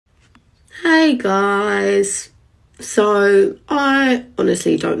Hey guys, so I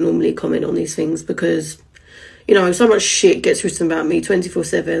honestly don't normally comment on these things because, you know, so much shit gets written about me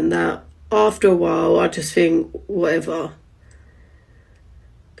 24/7 that after a while I just think whatever,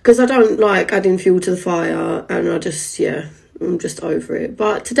 because I don't like adding fuel to the fire, and I'm just over it.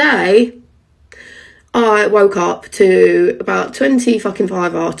 But today I woke up to about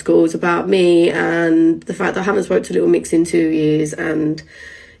 25 articles about me and the fact that I haven't spoke to Little Mix in 2 years and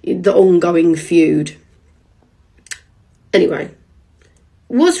the ongoing feud. Anyway,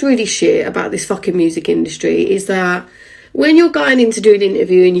 what's really shit about this fucking music industry is that when you're going in to do an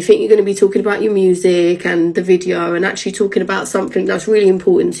interview and you think you're going to be talking about your music and the video and actually talking about something that's really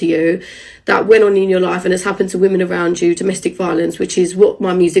important to you that went on in your life and has happened to women around you, domestic violence, which is what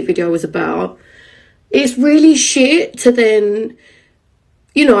my music video was about, it's really shit to then,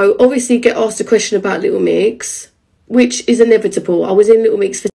 you know, obviously get asked a question about Little Mix, which is inevitable. I was in Little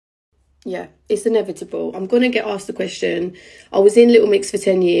Mix for... Yeah, it's inevitable. I'm going to get asked the question. I was in Little Mix for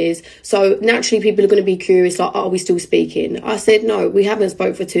 10 years. So naturally people are going to be curious, like, are we still speaking? I said, no, we haven't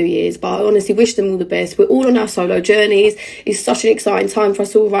spoke for 2 years, but I honestly wish them all the best. We're all on our solo journeys. It's such an exciting time for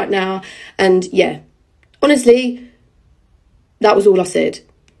us all right now. And yeah, honestly, that was all I said.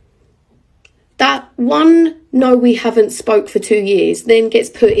 That one, no, we haven't spoke for 2 years, then gets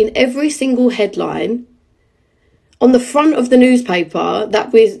put in every single headline on the front of the newspaper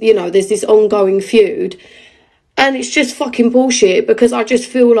that with, you know, there's this ongoing feud. And it's just fucking bullshit, because I just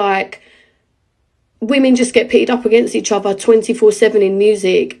feel like women just get pitted up against each other 24/7 in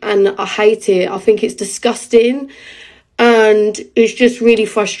music, and I hate it. I think it's disgusting. And it's just really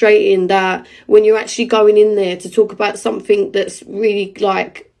frustrating that when you're actually going in there to talk about something that's really,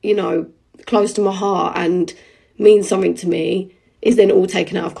 like, you know, close to my heart and means something to me, is then all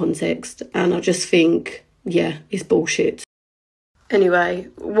taken out of context. And I just think, yeah, it's bullshit. Anyway,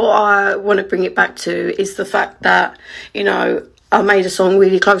 what I want to bring it back to is the fact that, you know, I made a song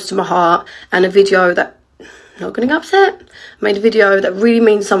really close to my heart and a video that, not getting upset, I made a video that really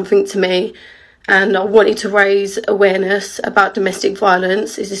means something to me, and I wanted to raise awareness about domestic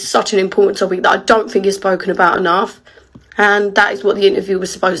violence. This is such an important topic that I don't think is spoken about enough, and that is what the interview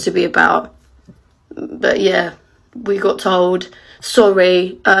was supposed to be about. But yeah, we got told,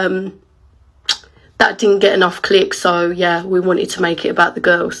 sorry, that didn't get enough clicks, so yeah, we wanted to make it about the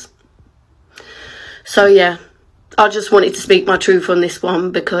girls. So yeah, I just wanted to speak my truth on this one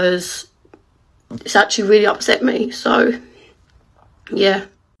because it's actually really upset me. So yeah.